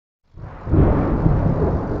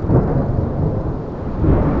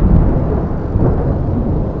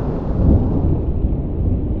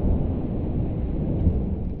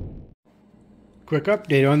Quick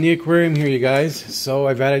update on the aquarium here, you guys. So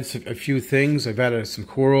I've added a few things. I've added some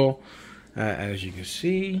coral, as you can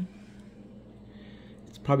see.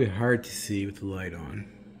 It's probably hard to see with the light on.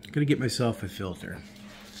 I'm gonna get myself a filter.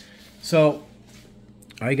 So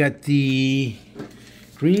I got the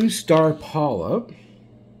green star polyp.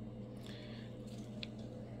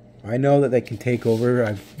 I know that they can take over.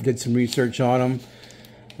 I did some research on them,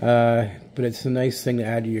 but it's a nice thing to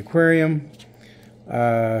add to your aquarium.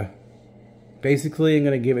 Basically, I'm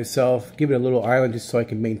going to give it a little island just so I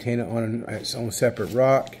can maintain it on its own separate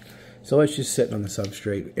rock. So it's just sitting on the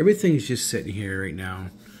substrate. Everything's just sitting here right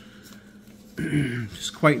now.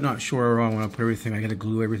 Just quite not sure where I want to put everything. I got to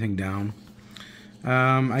glue everything down.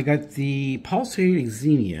 I got the pulsating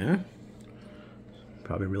xenia.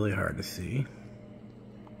 Probably really hard to see.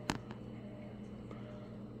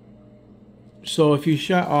 So if you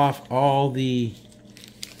shut off all the...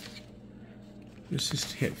 Let's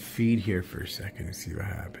just hit feed here for a second and see what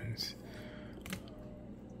happens.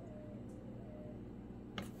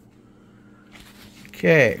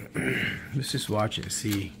 Okay, let's just watch it and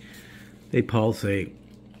see. They pulsate,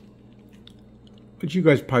 which you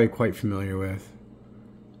guys are probably quite familiar with.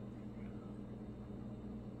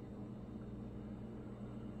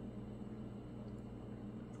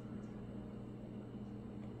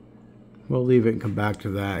 We'll leave it and come back to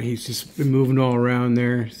that. He's just been moving all around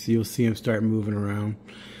there, so you'll see him start moving around.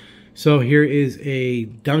 So here is a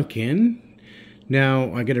Duncan.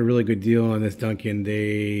 Now I get a really good deal on this Duncan.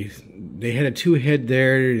 They had a 2-head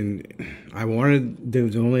there, and there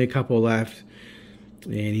was only a couple left.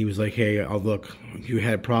 And he was like, "Hey, I'll look. You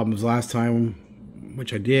had problems last time,"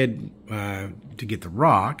 which I did to get the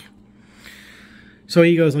rock. So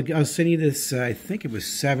he goes, "I'll send you this." I think it was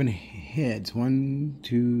 7 heads. 1,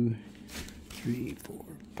 2, 3, 4,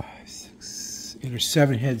 5, 6. And there's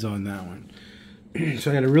 7 heads on that one.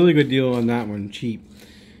 So I got a really good deal on that one, cheap.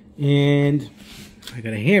 And I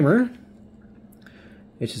got a hammer.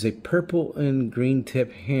 This is a purple and green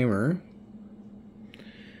tip hammer.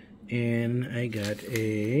 And I got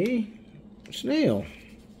a snail.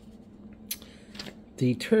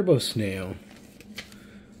 The turbo snail.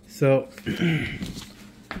 So,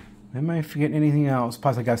 am I forgetting anything else?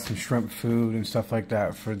 Plus I got some shrimp food and stuff like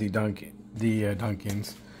that for the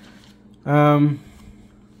Duncans.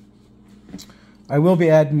 I will be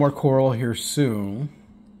adding more coral here soon,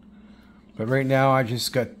 but right now I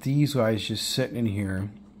just got these guys just sitting in here,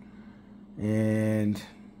 and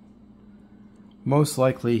most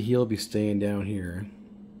likely he'll be staying down here.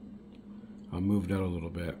 I'll move that a little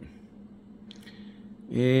bit,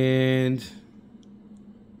 and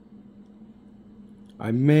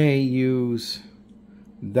I may use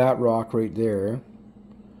that rock right there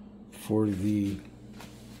for the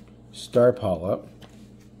star polyp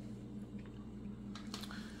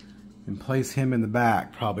and place him in the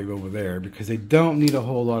back, probably over there, because they don't need a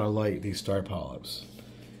whole lot of light, these star polyps.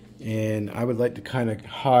 And I would like to kind of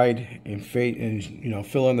hide and fade and, you know,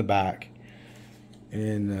 fill in the back,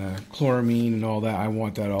 and chloramine and all that. I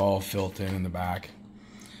want that all filled in the back.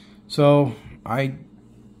 So I'm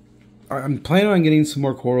planning on getting some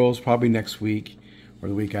more corals probably next week or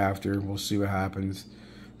the week after. We'll see what happens.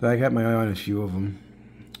 But I got my eye on a few of them,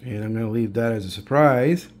 and I'm going to leave that as a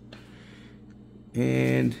surprise.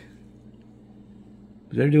 And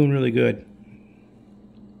they're doing really good.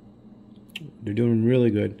 They're doing really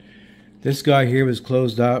good. This guy here was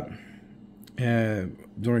closed up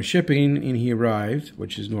during shipping, and he arrived,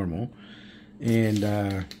 which is normal.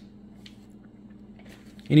 And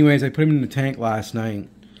anyways, I put him in the tank last night.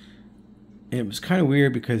 And it was kind of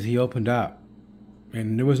weird because he opened up,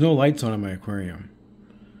 and there was no lights on in my aquarium.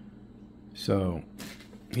 So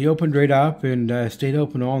he opened right up and stayed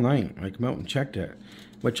open all night. I came out and checked it,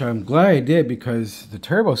 which I'm glad I did, because the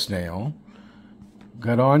turbo snail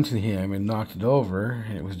got onto him and knocked it over,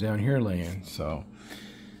 and it was down here laying. So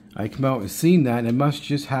I come out and seen that, and it must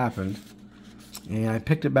just happened. And I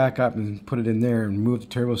picked it back up and put it in there and moved the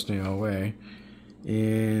turbo snail away,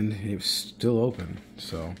 and it was still open.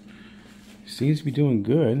 So seems to be doing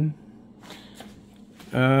good.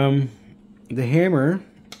 The hammer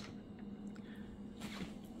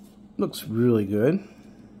looks really good.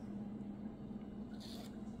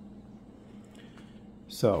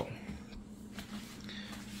 So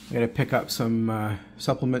I gotta pick up some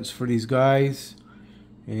supplements for these guys,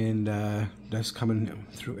 and that's coming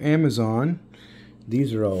through Amazon.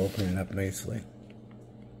 These are all opening up nicely.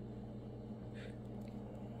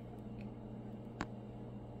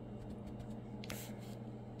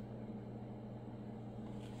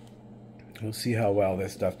 We'll see how well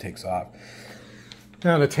this stuff takes off.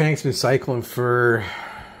 Now the tank's been cycling for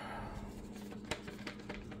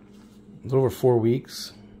little over 4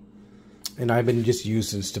 weeks. And I've been just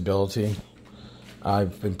using stability.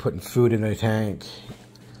 I've been putting food in the tank.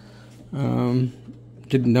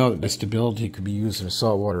 Didn't know that the stability could be used in a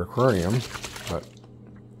saltwater aquarium, but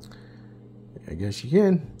I guess you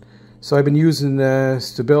can. So I've been using the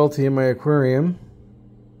stability in my aquarium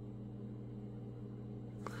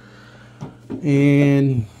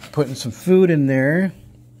and putting some food in there,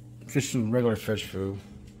 just some regular fish food.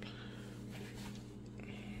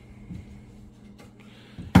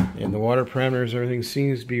 And the water parameters, everything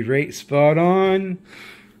seems to be right spot on.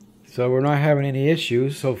 So we're not having any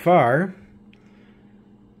issues so far.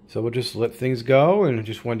 So we'll just let things go, and I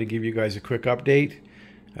just wanted to give you guys a quick update.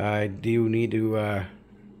 I do need to, I'm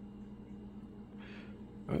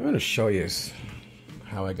going to show you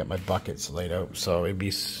how I got my buckets laid out. So it'd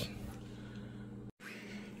be, sorry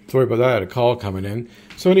about that, I had a call coming in.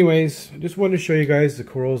 So anyways, I just wanted to show you guys the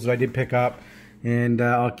corals that I did pick up, and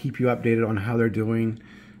I'll keep you updated on how they're doing,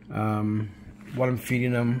 what I'm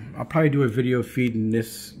feeding them. I'll probably do a video feeding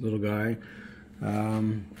this little guy.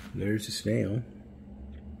 There's a snail.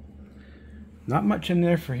 Not much in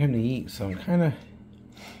there for him to eat, so I'm kind of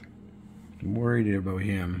worried about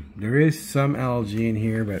him. There is some algae in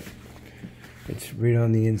here, but it's right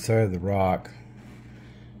on the inside of the rock.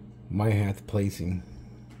 Might have to place him.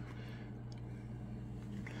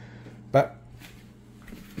 But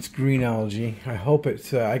it's green algae. I hope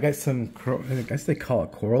it's, I got some, I guess they call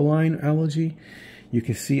it coralline algae. You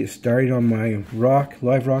can see it starting on my rock,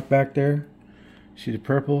 live rock back there. See the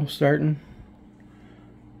purple starting?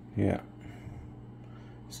 Yeah.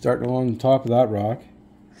 Starting along the top of that rock,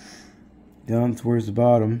 down towards the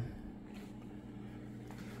bottom.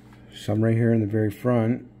 Some right here in the very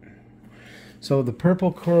front. So the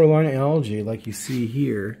purple coralline algae, like you see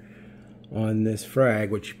here on this frag,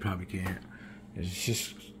 which you probably can't, is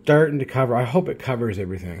just starting to cover. I hope it covers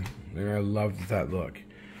everything. And I love that look.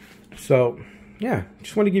 So yeah,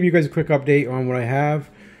 just want to give you guys a quick update on what I have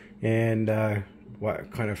and what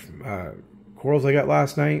kind of corals I got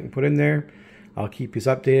last night and put in there. I'll keep you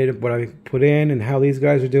updated what I put in and how these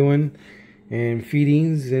guys are doing and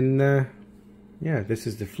feedings. And yeah, this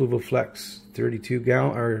is the Fluval Flex 32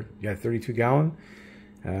 gallon, or yeah, 32 gallon.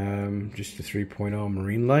 Just a 3.0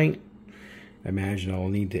 marine light. I imagine I'll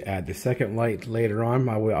need to add the second light later on.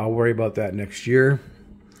 I'll worry about that next year.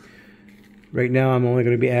 Right now I'm only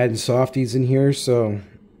going to be adding softies in here, so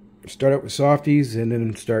start out with softies and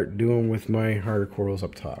then start doing with my harder corals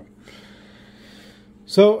up top.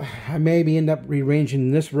 So I maybe end up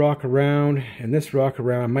rearranging this rock around and this rock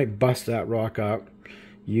around. I might bust that rock up,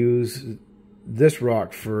 use this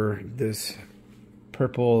rock for this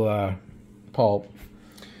purple pulp,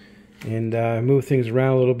 and move things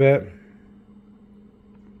around a little bit.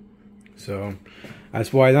 So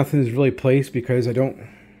that's why nothing's really placed, because I'm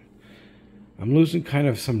losing kind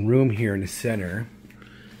of some room here in the center,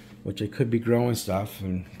 which I could be growing stuff.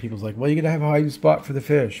 And people's like, well, you gotta have a hiding spot for the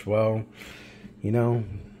fish. Well, you know,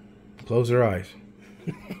 close their eyes.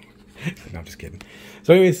 No, I'm just kidding.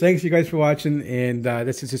 So anyways, thanks you guys for watching, and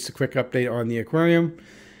this is just a quick update on the aquarium,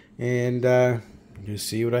 and just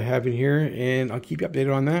see what I have in here, and I'll keep you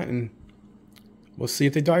updated on that, and we'll see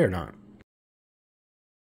if they die or not.